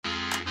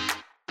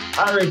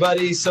Hi,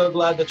 everybody. So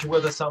glad that you're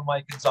with us. I'm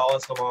Mike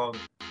Gonzalez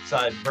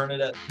alongside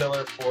Bernadette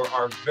Pillar for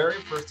our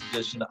very first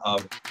edition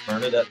of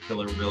Bernadette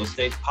Pillar Real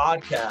Estate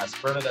Podcast.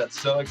 Bernadette,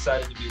 so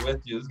excited to be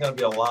with you. This is going to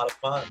be a lot of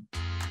fun.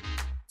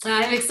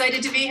 I'm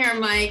excited to be here,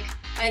 Mike.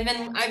 I've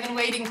been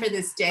waiting for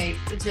this day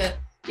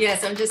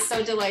yes, I'm just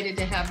so delighted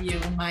to have you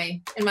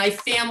in my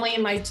family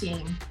and my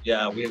team.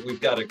 Yeah,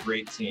 we've got a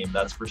great team,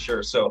 that's for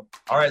sure. So,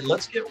 all right,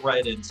 let's get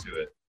right into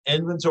it.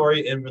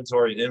 Inventory.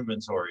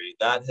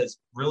 That has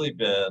really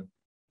been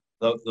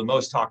the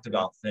most talked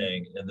about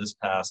thing in this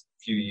past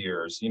few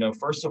years.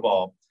 First of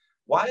all,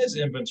 why is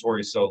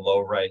inventory so low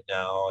right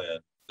now and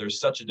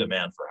there's such a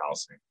demand for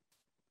housing?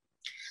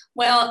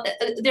 Well,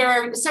 there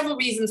are several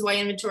reasons why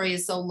inventory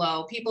is so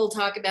low. People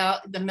talk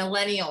about the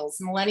millennials.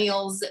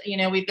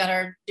 We've got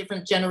our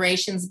different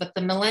generations, but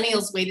the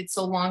millennials waited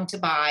so long to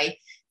buy.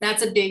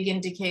 That's a big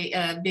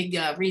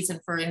reason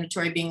for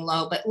inventory being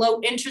low. But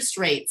low interest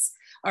rates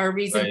are a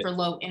reason for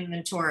low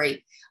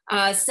inventory.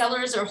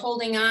 Sellers are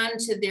holding on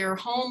to their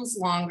homes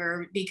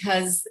longer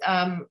because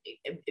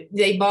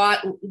they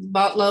bought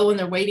low and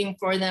they're waiting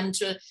for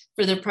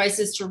their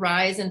prices to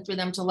rise and for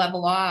them to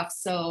level off.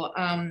 So,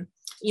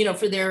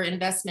 for their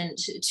investment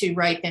to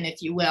ripen,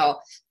 if you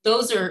will.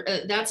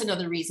 That's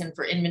another reason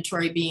for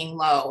inventory being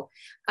low.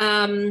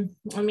 Let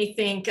me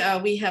think.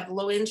 We have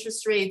low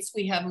interest rates.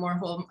 We have more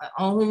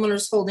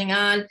homeowners holding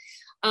on.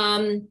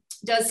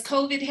 Does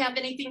COVID have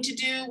anything to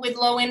do with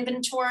low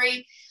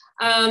inventory?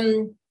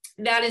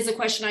 That is a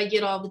question I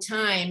get all the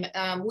time.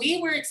 We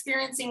were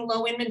experiencing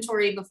low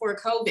inventory before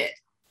COVID.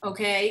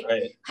 Okay.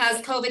 Right.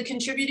 Has COVID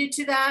contributed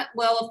to that?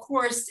 Well, of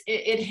course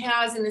it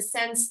has, in the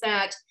sense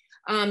that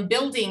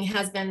building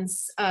has been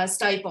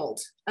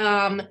stifled.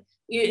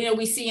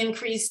 We see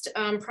increased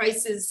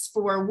prices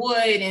for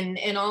wood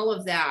and all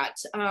of that.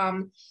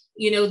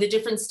 The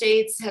different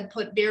states had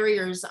put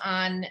barriers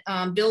on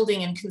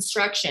building and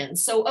construction.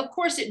 So of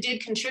course it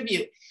did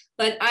contribute,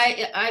 but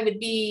I would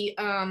be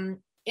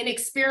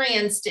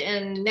inexperienced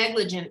and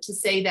negligent to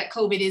say that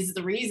COVID is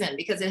the reason,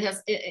 because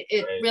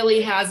it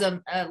really has a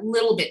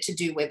little bit to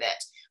do with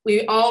it.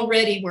 We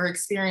already were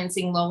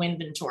experiencing low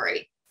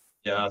inventory.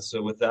 Yeah.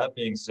 So with that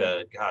being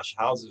said, gosh,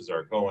 houses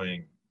are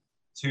going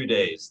 2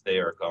 days, they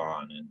are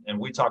gone. And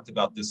we talked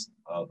about this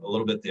a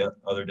little bit the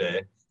other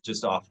day,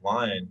 just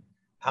offline,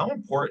 how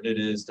important it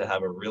is to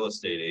have a real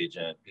estate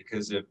agent,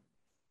 because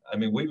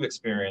we've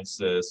experienced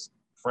this,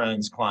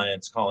 friends,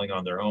 clients calling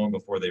on their own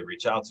before they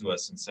reach out to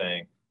us and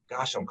saying,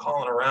 gosh, I'm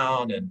calling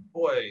around and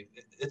boy,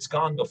 it's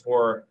gone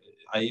before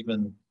I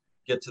even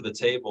get to the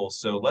table.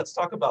 So let's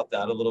talk about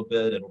that a little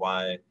bit and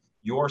why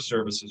your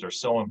services are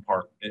so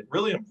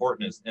really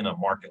important is in a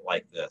market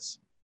like this.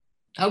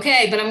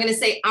 Okay, but I'm going to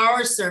say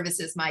our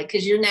services, Mike,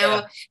 because you're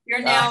now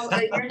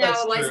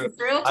a licensed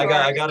realtor.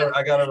 I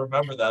gotta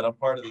remember that I'm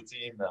part of the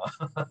team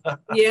now.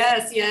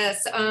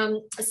 Yes.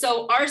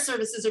 So our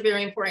services are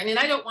very important, and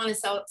I don't want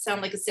to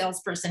sound like a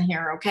salesperson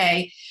here,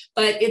 okay?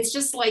 But it's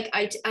just like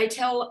I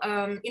tell,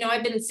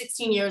 I've been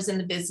 16 years in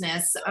the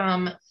business,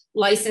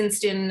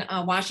 licensed in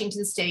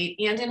Washington State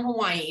and in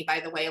Hawaii, by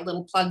the way, a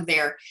little plug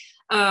there.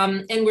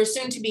 And we're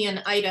soon to be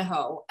in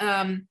Idaho.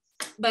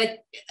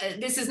 But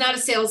this is not a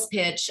sales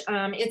pitch.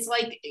 It's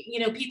like,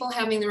 people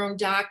having their own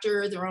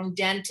doctor, their own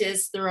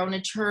dentist, their own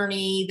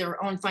attorney,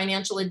 their own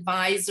financial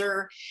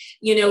advisor.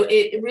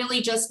 It really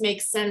just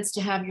makes sense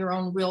to have your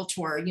own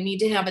realtor. You need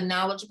to have a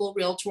knowledgeable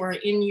realtor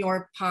in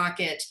your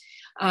pocket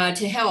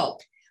to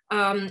help.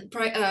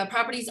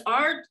 Properties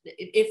are,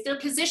 if they're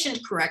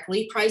positioned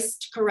correctly,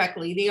 priced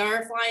correctly, they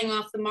are flying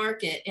off the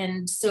market.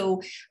 And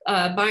so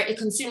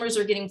consumers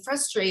are getting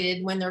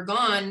frustrated when they're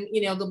gone.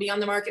 They'll be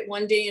on the market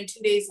 1 day and 2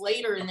 days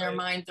later in their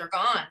mind, they're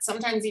gone,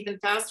 sometimes even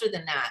faster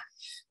than that.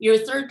 Your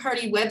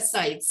third-party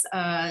websites,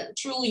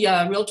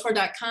 Trulia,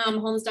 Realtor.com,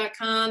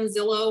 Homes.com,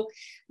 Zillow,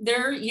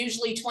 they're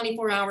usually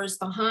 24 hours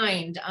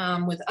behind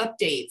with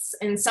updates.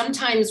 And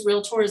sometimes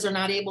realtors are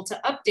not able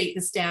to update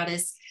the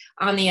status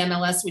on the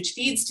MLS, which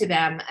feeds to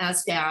them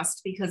as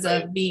fast because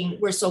of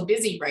we're so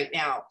busy right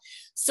now.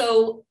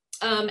 So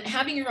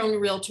having your own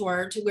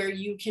realtor to where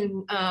you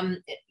can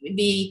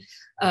be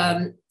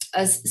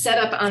set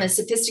up on a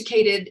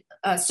sophisticated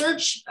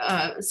search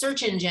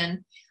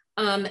engine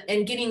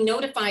and getting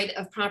notified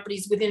of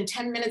properties within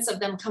 10 minutes of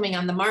them coming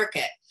on the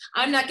market.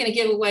 I'm not going to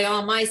give away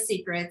all my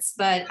secrets,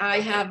 but I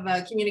have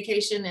a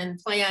communication and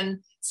plan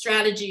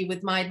strategy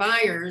with my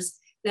buyers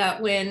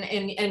that when,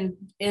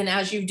 and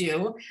as you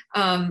do,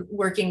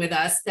 working with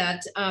us,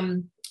 that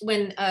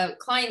when a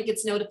client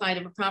gets notified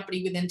of a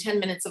property within 10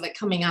 minutes of it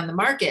coming on the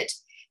market,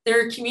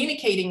 they're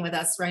communicating with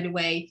us right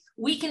away.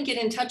 We can get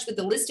in touch with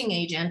the listing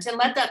agent and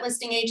let that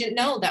listing agent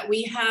know that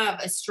we have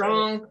a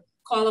strong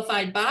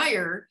qualified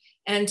buyer,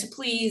 and to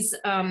please,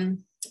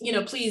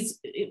 please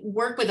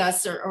work with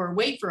us or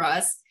wait for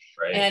us.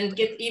 Right. And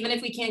even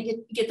if we can't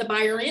get the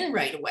buyer in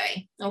right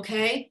away.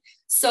 Okay.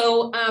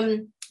 So,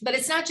 but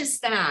it's not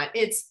just that.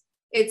 It's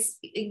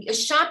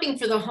shopping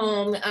for the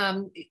home,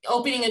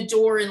 opening a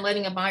door and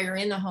letting a buyer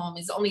in the home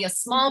is only a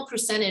small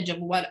percentage of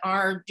what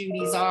our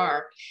duties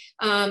are.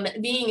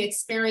 Being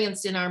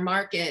experienced in our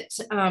market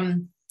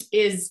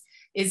is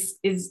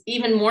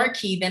even more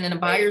key than in a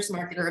buyer's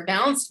market or a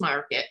balanced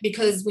market,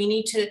 because you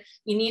need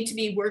to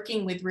be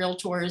working with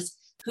realtors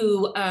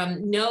who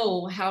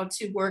know how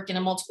to work in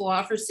a multiple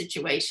offer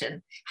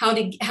situation,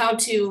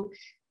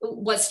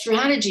 what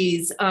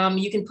strategies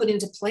you can put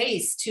into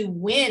place to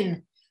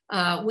win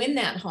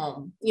that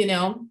home,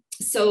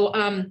 So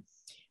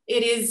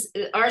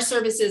our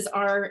services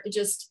are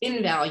just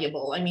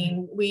invaluable. I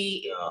mean,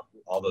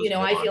 all those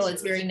I feel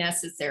it's very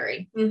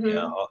necessary. Mm-hmm.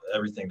 Yeah,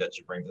 everything that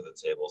you bring to the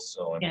table.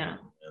 So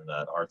important, and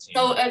that our team.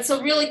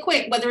 So really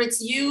quick, whether it's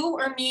you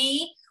or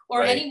me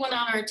or anyone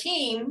on our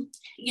team,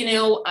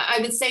 I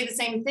would say the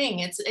same thing.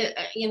 It's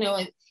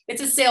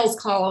a sales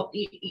call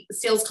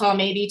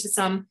maybe to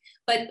some,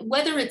 but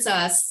whether it's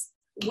us,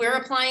 we're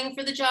applying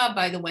for the job,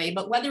 by the way,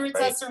 but whether it's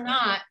us or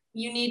not,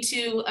 you need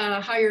to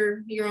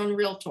hire your own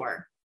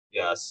realtor.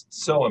 Yes,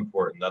 so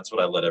important. That's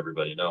what I let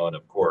everybody know. And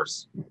of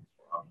course,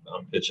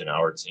 I'm pitching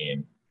our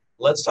team.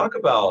 Let's talk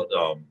about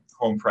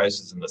home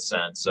prices in the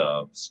sense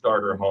of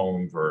starter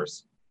home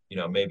versus,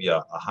 maybe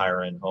a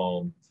higher end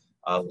home.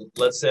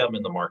 Let's say I'm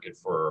in the market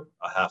for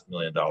a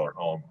 $500,000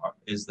 home.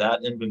 Is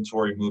that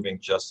inventory moving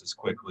just as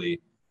quickly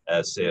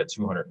as, say, a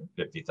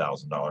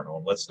 $250,000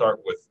 home? Let's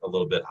start with a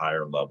little bit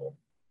higher level.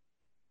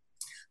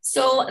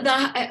 So the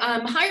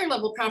higher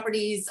level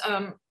properties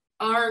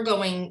are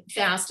going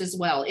fast as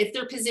well. If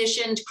they're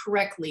positioned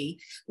correctly,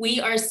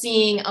 we are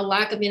seeing a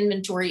lack of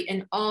inventory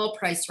in all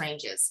price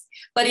ranges.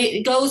 But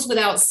it goes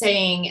without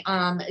saying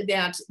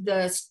that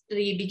the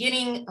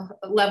beginning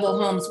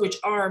level homes, which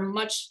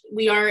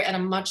we are at a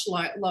much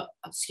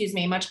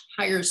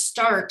higher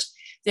start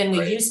than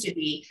we used to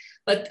be.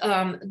 But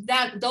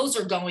those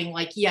are going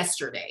like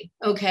yesterday.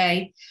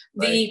 Okay,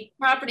 the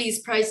properties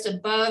priced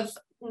above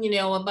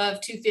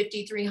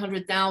 250,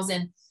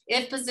 300,000.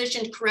 If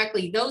positioned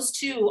correctly, those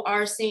two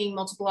are seeing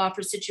multiple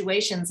offer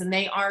situations, and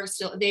they are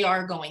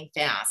going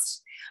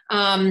fast.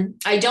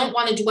 I don't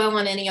want to dwell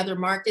on any other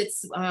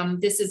markets.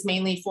 This is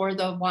mainly for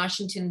the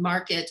Washington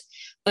market,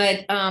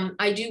 but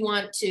I do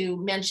want to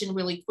mention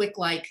really quick,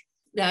 like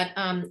that,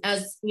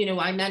 as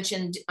I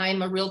mentioned,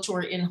 I'm a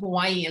realtor in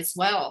Hawaii as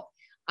well.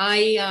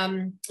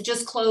 I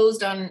just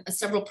closed on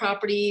several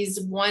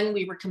properties. One,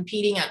 we were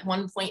competing at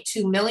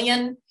 1.2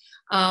 million.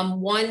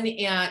 One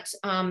at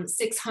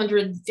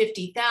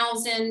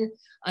 650,000,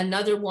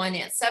 another one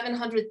at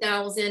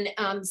 700,000.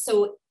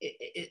 So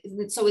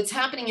it's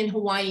happening in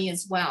Hawaii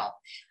as well.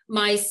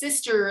 My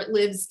sister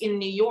lives in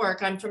New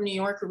York. I'm from New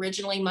York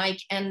originally,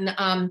 Mike, and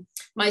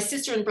my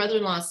sister and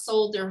brother-in-law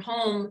sold their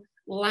home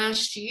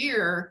last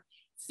year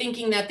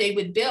thinking that they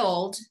would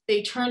build.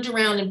 They turned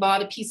around and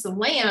bought a piece of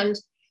land,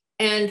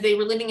 and they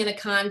were living in a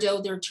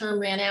condo. Their term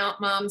ran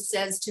out. Mom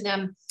says to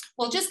them,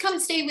 well, just come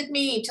stay with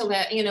me till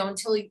that,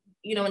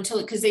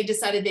 because they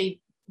decided they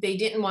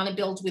didn't want to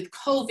build with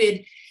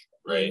COVID.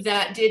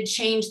 That did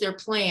change their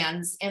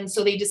plans. And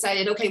so they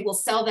decided, okay, we'll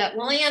sell that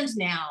land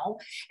now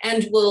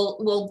and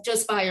we'll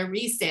just buy a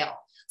resale.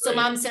 So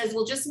Mom says,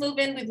 well, just move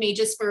in with me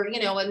just for,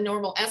 a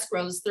normal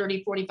escrow is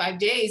 30, 45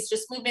 days,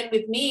 just move in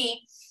with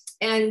me.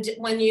 And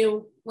when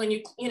you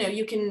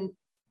can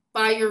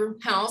buy your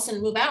house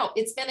and move out.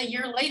 It's been a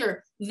year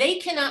later. They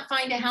cannot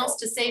find a house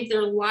to save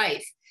their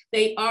life.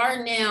 They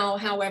are now,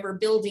 however,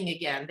 building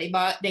again.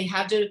 They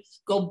had to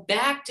go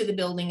back to the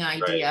building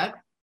idea.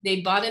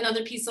 They bought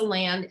another piece of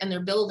land and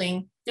they're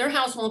building. Their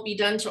house won't be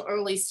done till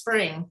early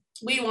spring.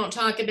 We won't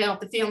talk about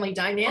the family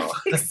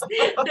dynamics. That's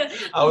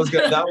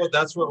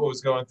what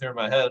was going through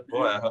my head.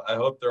 Boy, I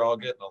hope they're all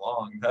getting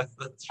along. That's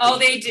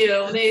they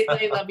do.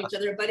 They love each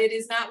other, but it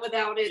is not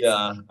without it.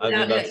 Yeah,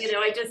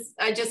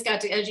 I just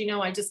got to, as you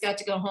know, I just got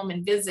to go home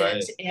and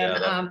visit,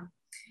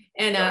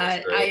 and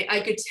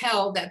I could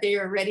tell that they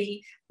are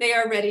ready. They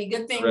are ready.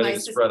 Good thing my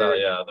sister. Spread out,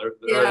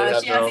 she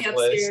has the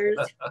upstairs,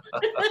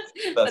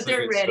 but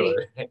they're ready.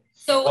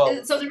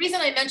 So the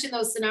reason I mentioned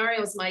those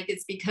scenarios, Mike,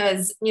 is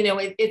because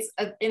it's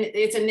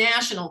a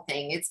national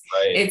thing.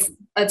 It's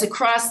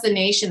across the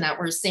nation that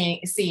we're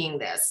seeing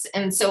this,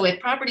 and so if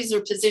properties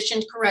are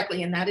positioned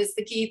correctly, and that is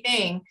the key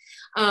thing,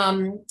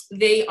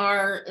 they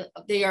are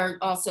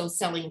also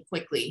selling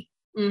quickly.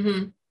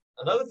 Mm-hmm.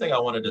 Another thing I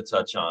wanted to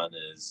touch on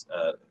is.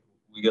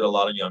 We get a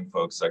lot of young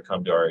folks that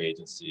come to our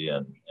agency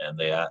and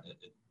they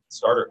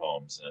starter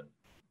homes. And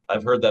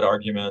I've heard that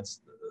argument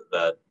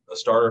that a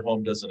starter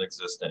home doesn't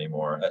exist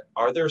anymore.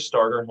 Are there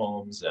starter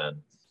homes?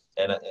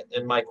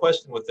 And my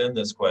question within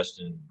this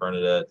question,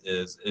 Bernadette,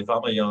 is if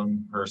I'm a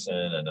young person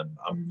and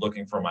I'm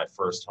looking for my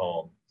first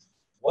home,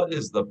 what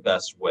is the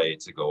best way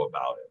to go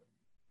about it?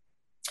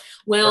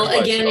 Well,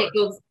 again, it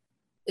goes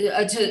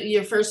to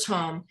your first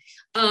home.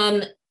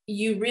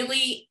 You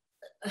really,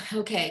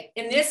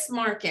 in this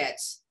market,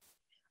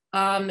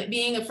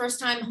 being a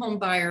first-time home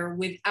buyer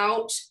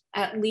without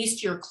at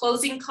least your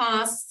closing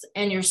costs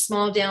and your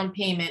small down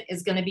payment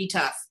is going to be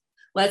tough.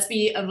 Let's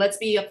be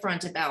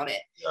upfront about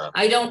it. Yeah.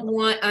 I don't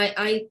want.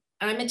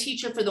 I'm a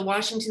teacher for the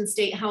Washington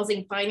State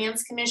Housing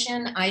Finance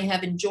Commission. I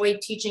have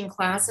enjoyed teaching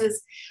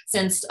classes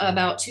since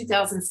about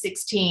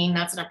 2016.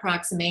 That's an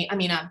approximate,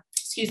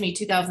 excuse me,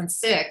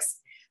 2006.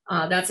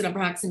 That's an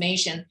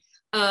approximation.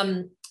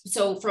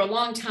 So for a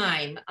long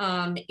time,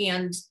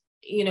 and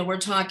we're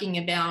talking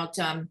about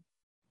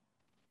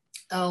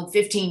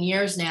 15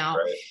 years now.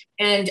 Right.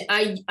 And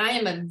I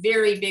am a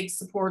very big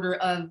supporter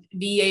of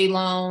VA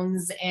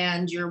loans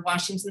and your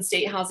Washington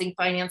State Housing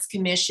Finance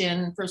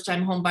Commission first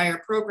time home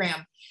buyer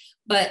program.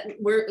 But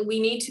we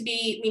need to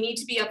be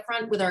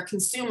upfront with our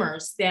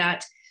consumers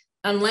that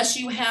unless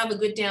you have a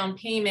good down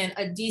payment,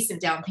 a decent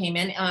down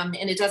payment,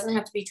 and it doesn't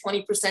have to be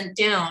 20%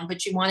 down,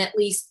 but you want at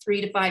least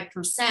 3 to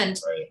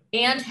 5%, Right.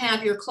 and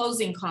have your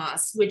closing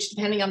costs, which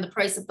depending on the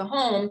price of the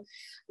home,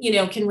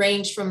 can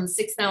range from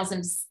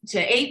 $6,000 to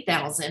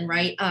 $8,000,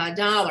 right?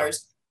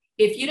 Dollars.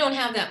 If you don't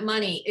have that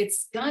money,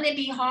 it's gonna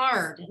be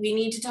hard. We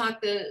need to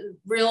talk the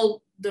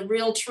real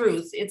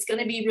truth. It's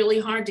gonna be really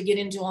hard to get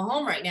into a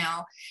home right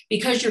now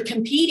because you're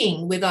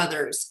competing with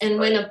others. And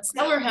when a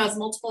seller has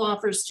multiple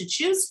offers to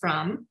choose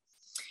from,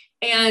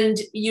 and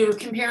you're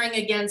comparing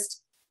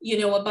against,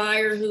 a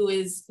buyer who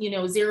is,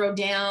 zero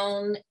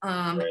down,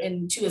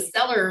 and to a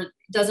seller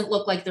doesn't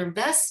look like they're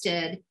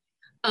vested,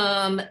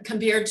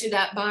 compared to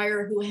that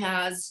buyer who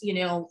has,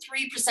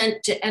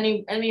 3% to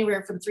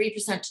anywhere from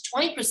 3% to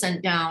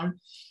 20% down.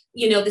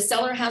 The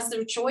seller has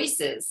their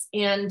choices,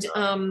 and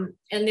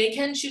they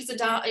can choose an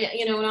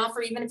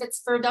offer, even if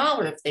it's for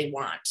 $1 if they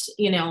want,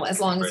 as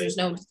long as there's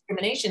no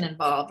discrimination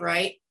involved,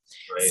 right?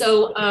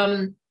 So,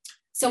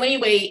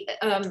 anyway,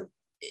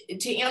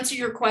 to answer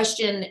your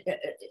question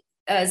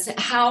as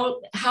how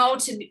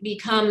to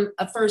become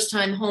a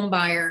first-time home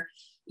buyer,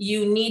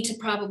 you need to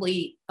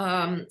probably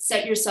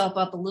set yourself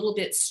up a little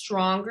bit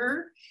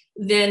stronger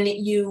than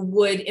you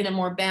would in a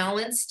more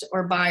balanced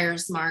or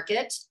buyer's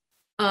market.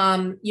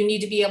 You need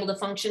to be able to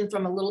function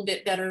from a little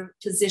bit better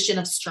position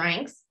of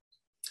strength.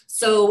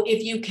 So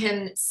if you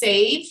can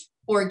save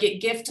or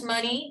get gift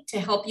money to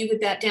help you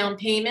with that down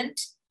payment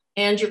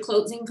and your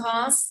closing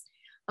costs,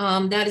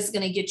 that is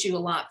going to get you a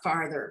lot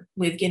farther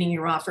with getting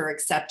your offer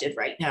accepted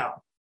right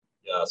now.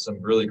 Yeah,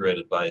 some really great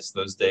advice.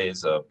 Those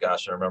days of,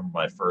 gosh, I remember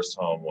my first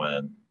home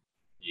when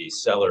the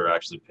seller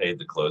actually paid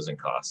the closing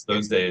costs.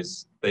 Those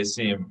days, they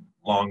seem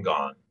long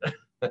gone.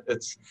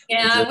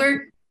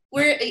 We're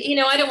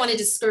I don't want to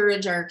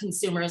discourage our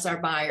consumers, our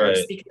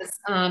buyers, because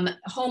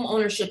home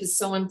ownership is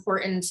so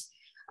important.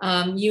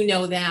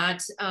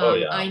 That,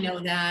 I know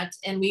that,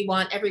 and we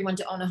want everyone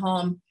to own a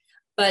home,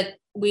 but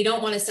we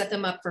don't want to set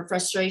them up for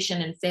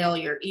frustration and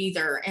failure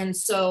either. And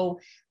so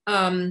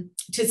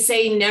to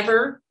say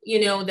never,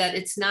 that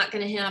it's not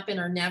going to happen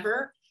or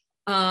never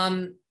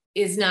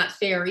is not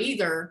fair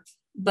either.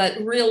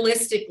 But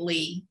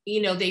realistically,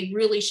 they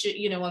really should,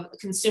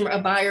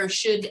 a buyer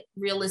should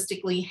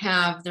realistically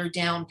have their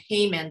down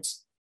payment.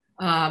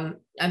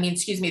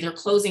 Their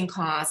closing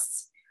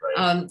costs.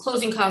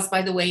 Closing costs,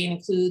 by the way,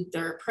 include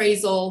their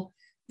appraisal,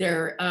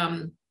 their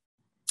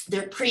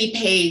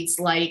prepaids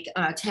like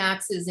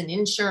taxes and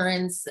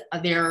insurance,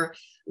 their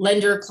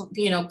lender,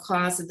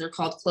 costs. They're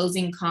called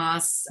closing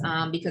costs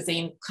because they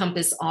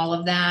encompass all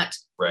of that.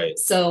 Right.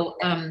 So,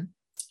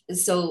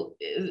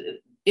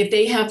 if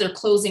they have their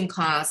closing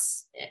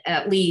costs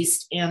at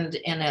least and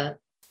a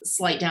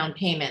slight down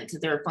payment,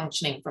 they're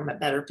functioning from a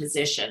better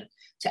position.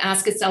 To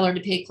ask a seller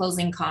to pay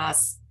closing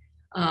costs,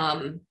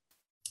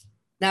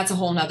 that's a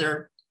whole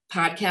nother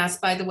podcast,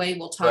 by the way.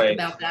 We'll talk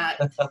about that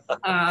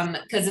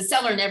because the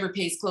seller never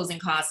pays closing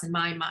costs in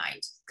my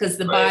mind, because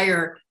the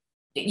buyer,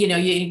 you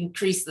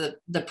increase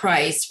the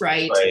price,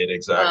 right? Right,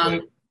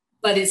 exactly.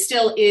 But it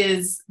still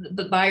is,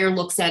 the buyer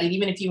looks at it,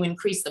 even if you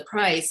increase the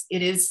price,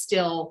 it is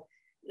still,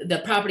 the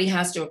property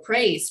has to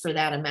appraise for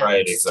that amount.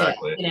 Right,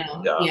 exactly.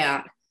 Still,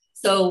 yeah.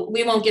 So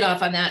we won't get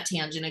off on that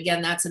tangent.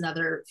 Again, that's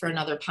for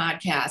another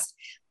podcast.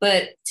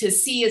 But to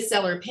see a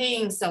seller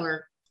paying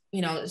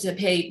to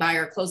pay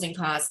buyer closing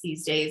costs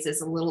these days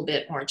is a little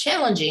bit more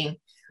challenging.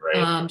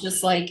 Right.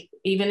 Just like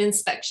even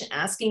inspection,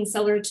 asking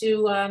seller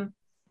to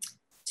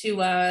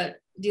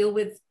deal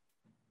with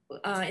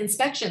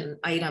inspection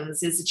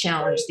items is a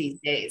challenge these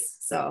days.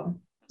 So.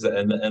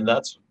 And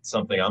that's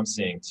something I'm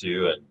seeing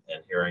too,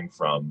 and hearing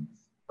from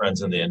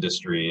friends in the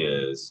industry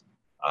is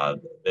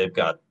they've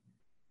got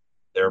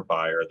their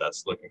buyer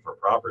that's looking for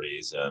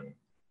properties, and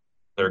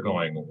they're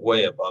going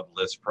way above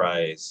list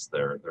price.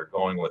 They're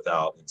going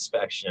without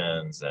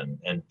inspections, and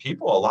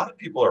a lot of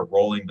people are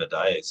rolling the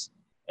dice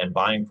and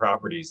buying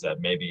properties that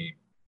maybe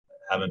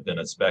haven't been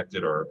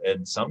inspected, or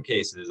in some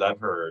cases I've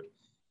heard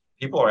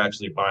people are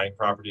actually buying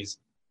properties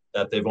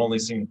that they've only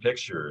seen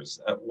pictures.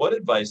 What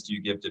advice do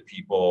you give to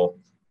people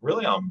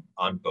really on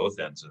both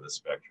ends of the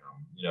spectrum?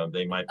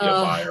 They might be a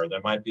buyer, there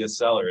might be a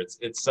seller. It's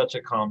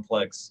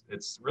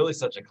really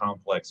such a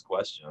complex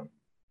question.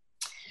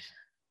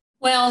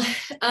 Well,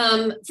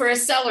 for a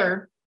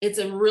seller, it's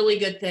a really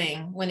good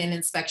thing when an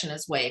inspection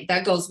is waived.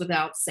 That goes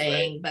without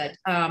saying, but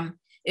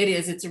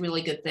it's a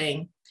really good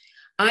thing.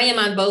 I am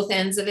on both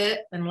ends of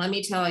it, and let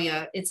me tell you,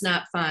 it's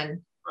not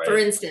fun. For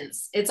right?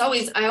 instance,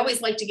 I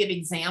always like to give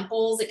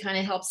examples. It kind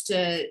of helps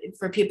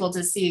for people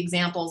to see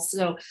examples.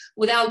 So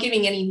without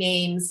giving any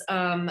names,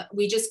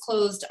 we just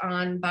closed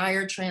on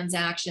buyer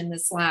transaction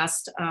this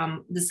last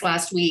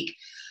week.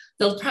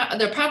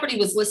 The property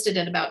was listed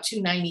at about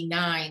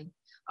 299.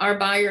 Our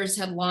buyers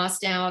had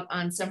lost out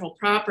on several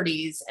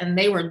properties, and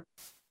they were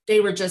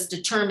just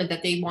determined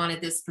that they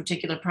wanted this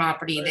particular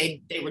property.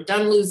 Right. They were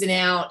done losing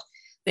out.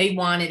 They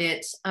wanted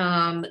it.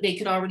 They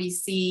could already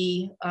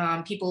see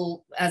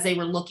people as they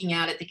were looking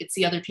at it. They could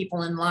see other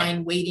people in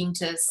line waiting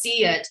to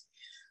see it.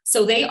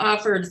 So they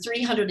offered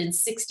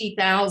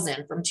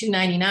 360,000 from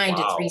 299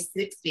 to Wow.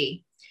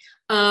 360.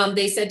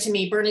 They said to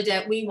me,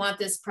 Bernadette, we want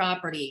this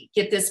property.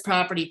 Get this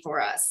property for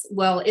us.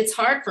 Well, it's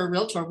hard for a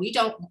realtor.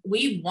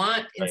 We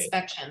want Right.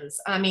 inspections.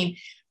 I mean,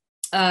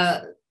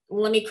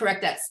 let me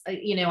correct that.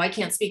 I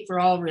can't speak for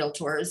all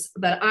realtors,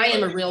 but I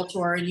am a Right.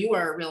 realtor and you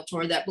are a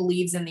realtor that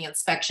believes in the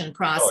inspection Oh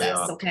process.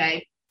 yeah.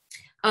 Okay.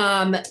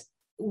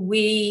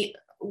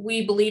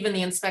 We believe in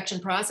the inspection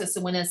process.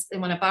 And when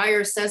a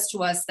buyer says to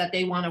us that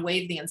they want to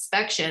waive the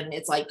inspection,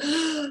 it's like,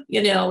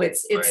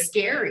 it's Right.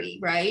 scary,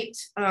 right?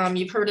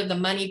 You've heard of the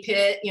money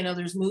pit,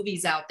 there's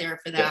movies out there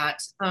for Yeah.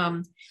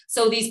 that.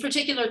 So these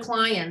particular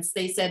clients,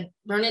 they said,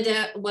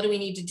 Bernadette, what do we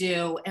need to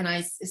do?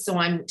 And so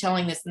I'm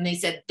telling this, and they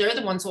said, they're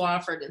the ones who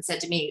offered and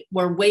said to me,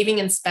 we're waiving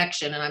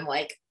inspection. And I'm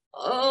like,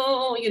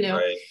 oh,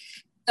 Right.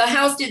 the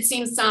house did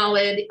seem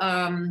solid.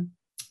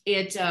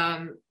 Anyway,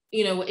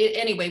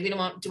 we don't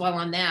want to dwell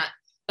on that.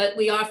 But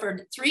we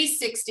offered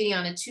 360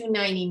 on a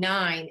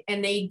 299,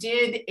 and they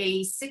did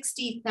a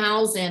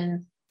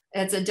 60,000.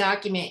 That's a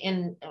document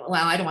in.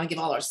 Well, I don't want to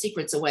give all our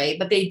secrets away,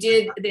 but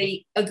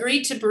they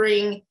agreed to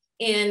bring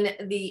in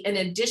an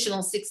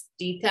additional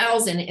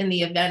 60,000 in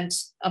the event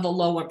of a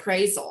low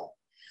appraisal.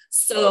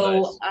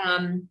 So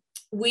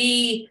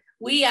we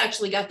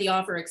actually got the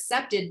offer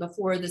accepted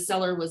before the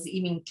seller was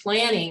even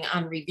planning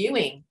on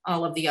reviewing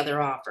all of the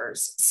other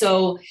offers.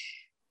 So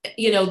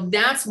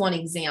that's one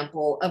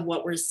example of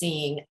what we're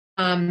seeing.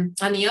 On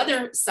the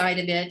other side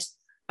of it,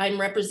 I'm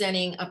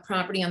representing a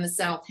property on the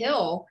South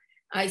Hill.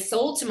 I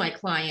sold to my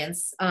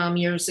clients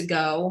years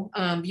ago,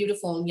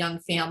 beautiful young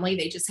family.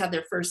 They just had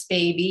their first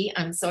baby.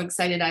 I'm so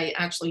excited. I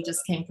actually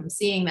just came from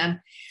seeing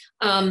them.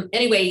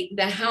 Anyway,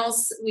 the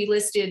house we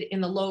listed in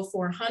the low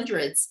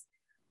 400s,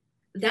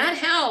 that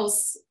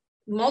house,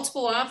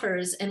 multiple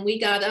offers, and we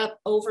got up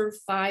over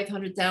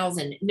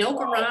 500,000. No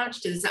Wow. garage.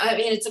 I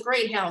mean, it's a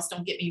great house.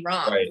 Don't get me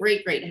wrong. Right.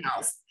 Great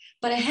house.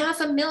 But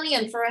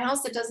 $500,000 for a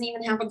house that doesn't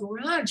even have a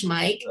garage,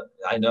 Mike.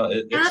 I know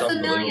it's $500,000.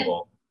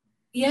 unbelievable.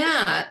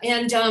 Yeah.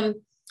 And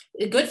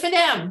good for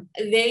them.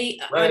 Right.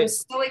 I'm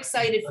so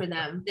excited for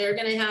them. They're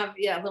going to have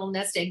a little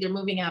nest egg. They're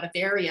moving out of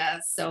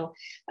area. So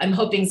I'm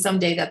hoping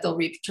someday that they'll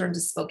return to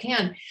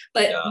Spokane.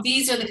 But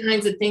these are the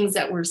kinds of things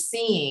that we're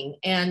seeing.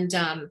 And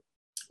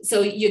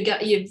so you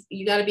got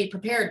to be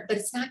prepared, but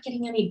it's not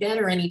getting any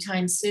better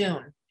anytime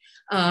soon.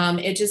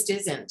 It just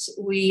isn't.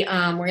 We're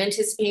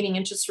anticipating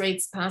interest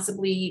rates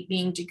possibly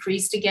being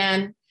decreased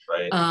again,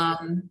 Right.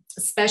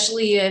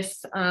 Especially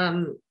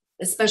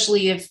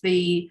if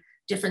the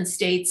different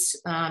states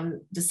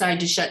decide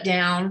to shut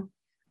down.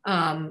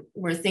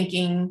 We're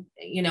thinking,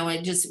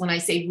 when I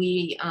say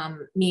we,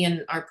 me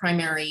and our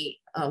primary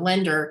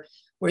lender,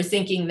 we're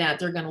thinking that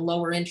they're going to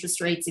lower interest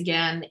rates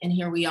again. And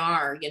here we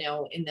are,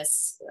 in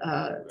this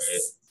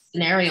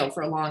scenario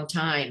for a long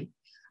time.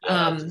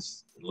 Yeah, it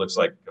looks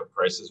like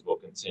prices will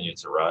continue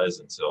to rise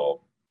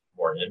until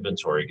more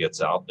inventory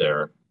gets out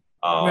there.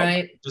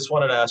 Right. Just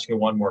wanted to ask you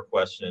one more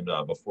question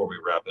before we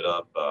wrap it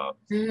up.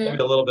 Maybe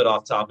a little bit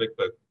off topic,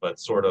 but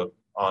sort of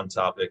on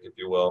topic, if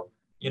you will.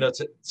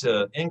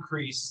 To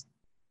increase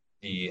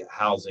the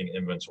housing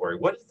inventory,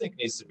 what do you think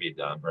needs to be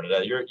done,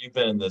 Bernadette? You've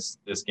been in this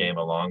game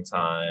a long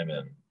time,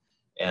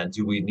 and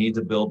do we need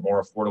to build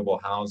more affordable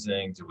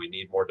housing? Do we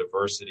need more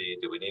diversity?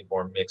 Do we need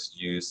more mixed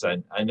use?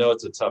 I know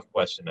it's a tough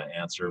question to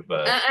answer,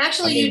 but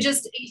actually,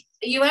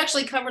 you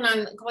actually covered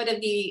on quite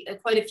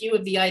a few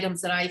of the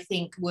items that I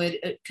think would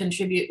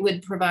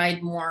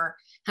provide more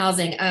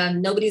housing.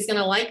 Nobody's going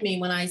to like me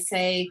when I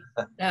say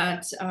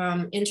that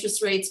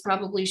interest rates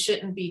probably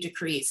shouldn't be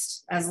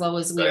decreased as low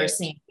as we are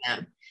seeing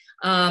them.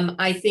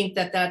 I think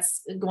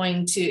that's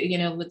going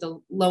to, with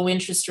the low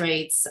interest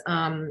rates,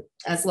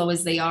 as low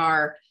as they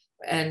are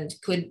and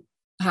could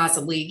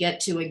possibly get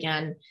to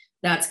again,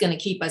 that's going to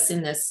keep us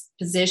in this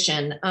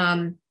position.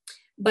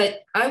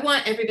 But I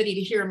want everybody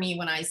to hear me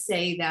when I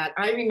say that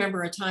I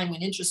remember a time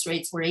when interest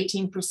rates were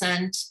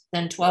 18%,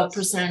 then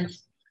 12%. Yes.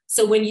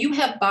 So when you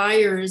have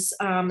buyers,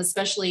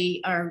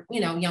 especially our,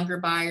 younger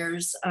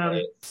buyers,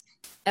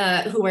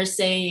 who are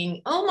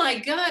saying, oh my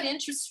God,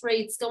 interest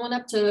rates going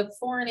up to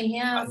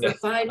 4.5% or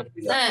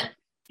 5%.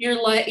 You're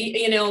like,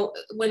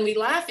 when we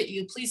laugh at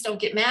you, please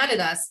don't get mad at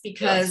us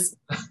because,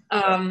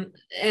 and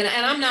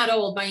I'm not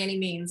old by any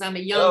means. I'm a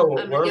young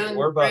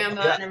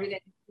grandma and everything.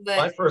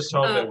 my but first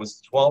home, it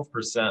was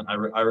 12%.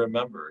 I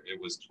remember it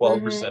was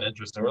 12%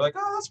 interest, and we're like,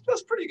 oh,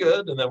 that's pretty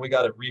good. And then we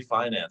got it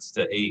refinanced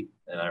to 8,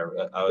 and I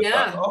thought,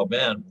 yeah. oh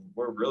man,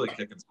 we're really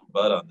kicking some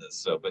butt on this.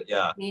 So, but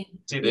yeah, see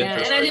the Yeah,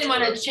 interest and I rates didn't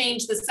want are. to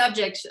change the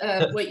subject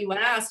of what you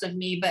asked of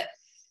me, but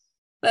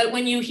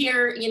when you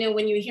hear,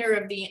 when you hear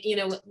of the,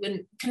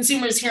 when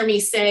consumers hear me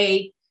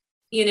say,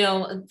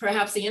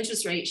 perhaps the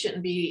interest rate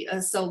shouldn't be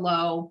so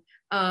low,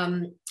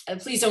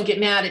 please don't get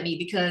mad at me,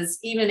 because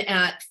even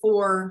at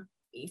 4.5%,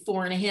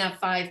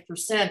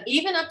 5%,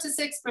 even up to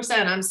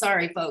 6%, I'm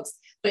sorry, folks,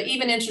 but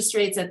even interest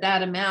rates at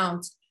that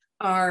amount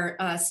are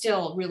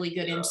still really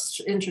good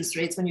interest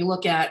rates when you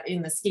look at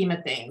in the scheme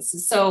of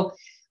things. So,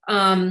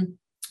 and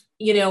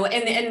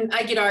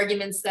I get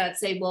arguments that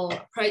say, well,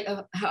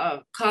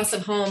 cost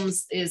of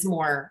homes is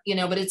more,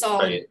 but it's all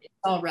Right. it's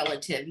all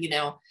relative,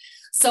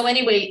 So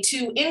anyway,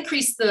 to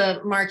increase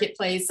the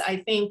marketplace, I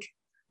think,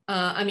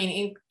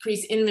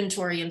 increase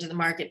inventory into the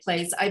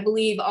marketplace, I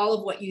believe all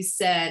of what you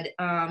said,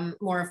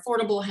 more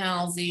affordable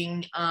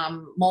housing,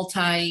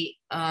 multi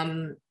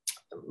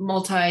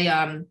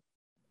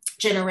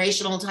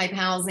generational type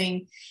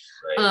housing.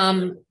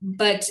 Right.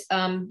 But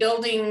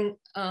building,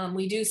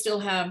 we do still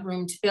have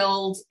room to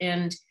build.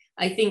 And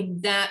I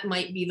think that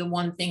might be the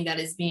one thing that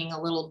is being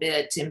a little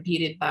bit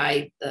impeded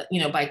by,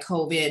 by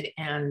COVID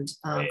and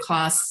Right.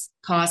 cost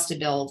to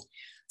build.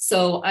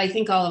 So I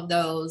think all of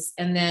those,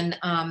 and then,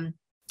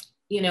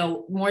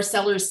 more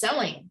sellers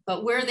selling,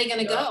 but where are they going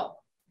to go?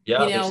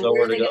 Yeah, there's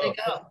nowhere to go.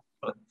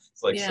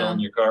 It's like selling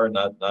your car and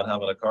not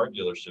having a car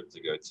dealership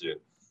to go to.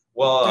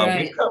 Well,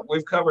 Right.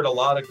 we've covered a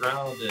lot of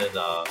ground in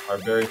our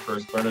very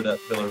first Bernadette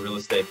Pillar Real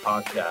Estate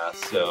podcast.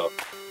 So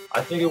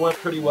I think it went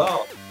pretty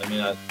well. I mean,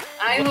 I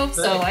hope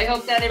so. I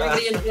hope that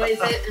everybody enjoys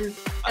it,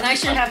 and I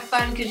should have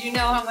fun, because you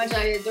know how much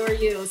I adore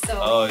you. So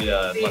oh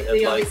yeah,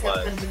 we always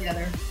have fun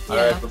together. All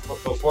right,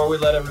 before we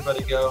let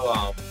everybody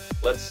go,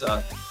 let's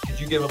could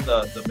you give them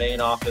the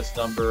main office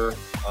number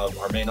of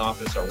our main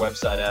office, our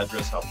website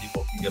address, how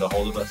people can get a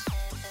hold of us?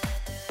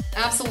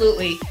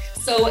 Absolutely.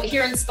 So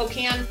here in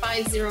Spokane,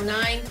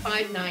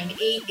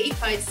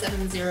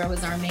 509-598-8570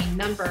 is our main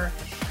number.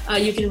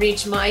 You can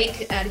reach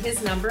Mike at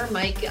his number,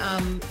 Mike.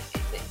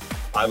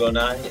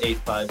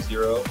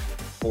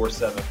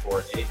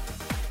 509-850-4748.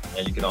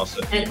 And you can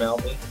also email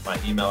me. My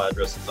email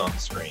address is on the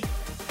screen.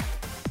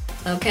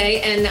 Okay,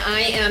 and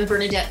I am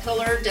Bernadette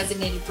Pillar,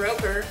 designated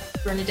broker,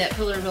 Bernadette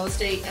Pillar Real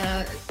Estate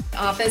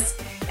Office.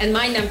 And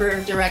my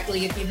number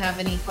directly, if you have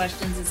any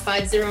questions, is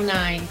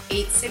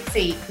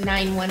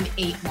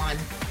 509-868-9181.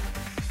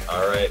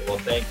 All right. Well,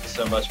 thank you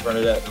so much,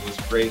 Bernadette. It was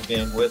great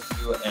being with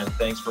you, and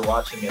thanks for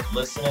watching and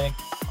listening.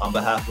 On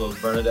behalf of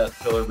Bernadette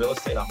Pillar Real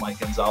Estate, I'm Mike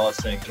Gonzalez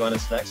saying join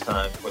us next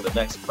time for the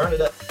next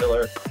Bernadette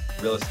Pillar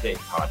Real Estate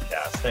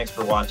podcast. Thanks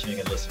for watching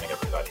and listening,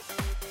 everybody.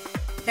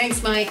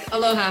 Thanks, Mike.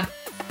 Aloha.